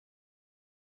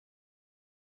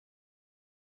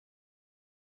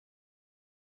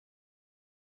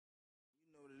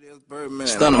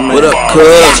What up,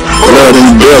 cuz? Blood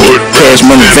in the building, cash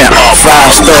money vamp,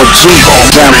 5-star G,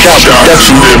 ramped out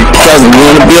production, cousin, we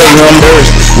in the building, numbers,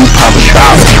 we poppin'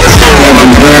 thousands, that's my glue,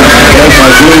 yeah, my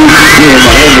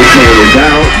inventory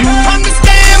down.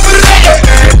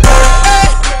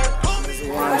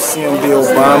 YMCMB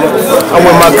Obama. I'm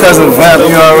with my cousin Vamp,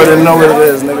 you already know what it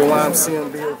is, nigga.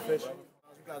 YMCMB official.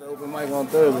 You got the open mic on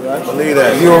Thursday, right? Believe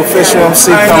that. You official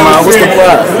MC come out, what's the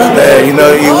prize? Yeah, you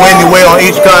know, you win your way on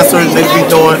each concert niggas be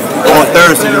doing on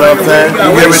Thursday, you know what I'm saying?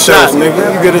 You get a shot,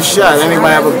 nigga. You get a shot.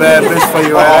 Anybody have a bad bitch for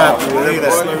you right after. Believe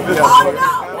that.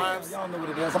 Y'all know what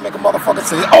it is. I make a motherfucker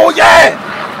say, oh yeah!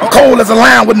 I'm cold as a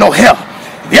lion with no hair.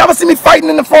 If you ever see me fighting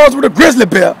in the forest with a grizzly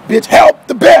bear, bitch, help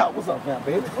the bear. What's up, Vamp,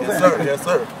 baby? Yes, sir. Yes,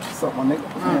 sir. What's up, my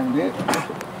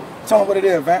nigga? Tell me what it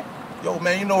is, Vamp. Yo,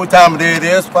 man, you know what time it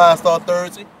is. 5-star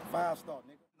Thursday. 5-star, nigga.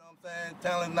 You know what I'm saying?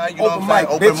 Talent night, you know Open what I'm mic,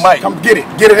 saying? Open mic. Come get it.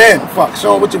 Get it in. Fuck,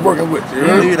 show 'em what you're working with. You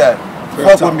Believe that.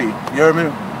 Fuck with me. You heard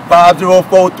me?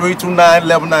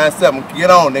 504-329-1197. Get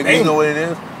on, nigga. You know what it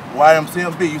is.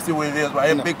 YMCMB, you see what it is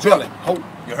right here. Big chillin'.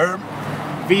 You heard me?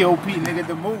 VOP, nigga,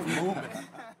 the movement.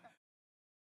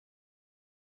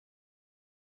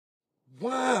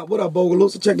 Wow, what up, Bogaloo?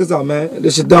 So check this out, man.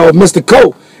 This your dog, Mr.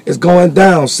 Cole. It's going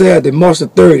down Saturday, March the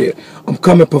 30th. I'm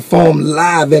coming to perform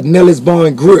live at Nellie's Bar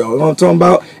and Grill. You know what I'm talking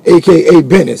about? AKA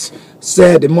Bennies.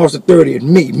 Saturday, March the 30th.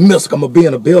 Me, Misk, I'm going to be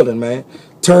in the building, man.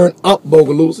 Turn up,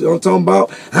 Bogaloo. You know what I'm talking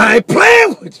about? I ain't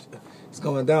playing with you. It's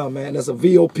going down, man. That's a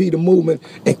VOP, the movement,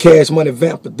 and Cash Money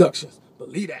Vamp Productions.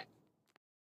 Believe that.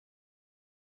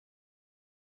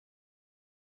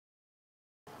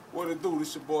 What it do?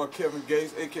 This your boy Kevin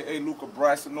Gates, aka Luca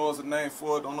Bryson. Knows the name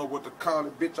for it. Don't know what to call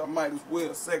it, bitch. I might as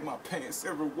well sag my pants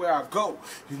everywhere I go.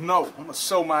 You know, I'ma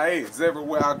show my ass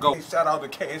everywhere I go. Shout out to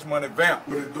Cash Money Vamp.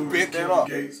 What it do? This Kevin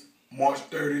Gates. March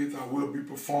 30th, I will be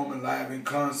performing live in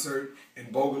concert in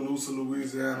Bogalusa,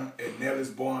 Louisiana at Nellie's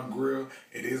Bar and Grill.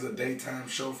 It is a daytime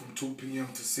show from 2 p.m.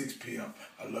 to 6 p.m.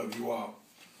 I love you all.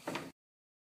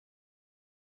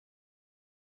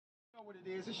 What it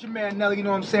is. It's your man Nellie, you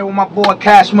know what I'm saying, with my boy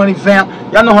Cash Money Vamp.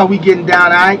 Y'all know how we getting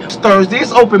down, alright? It's Thursday,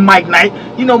 it's open mic night.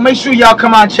 You know, make sure y'all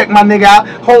come out and check my nigga out.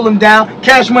 Hold him down.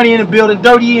 Cash Money in the building,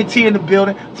 Dirty ENT in the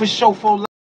building. For show for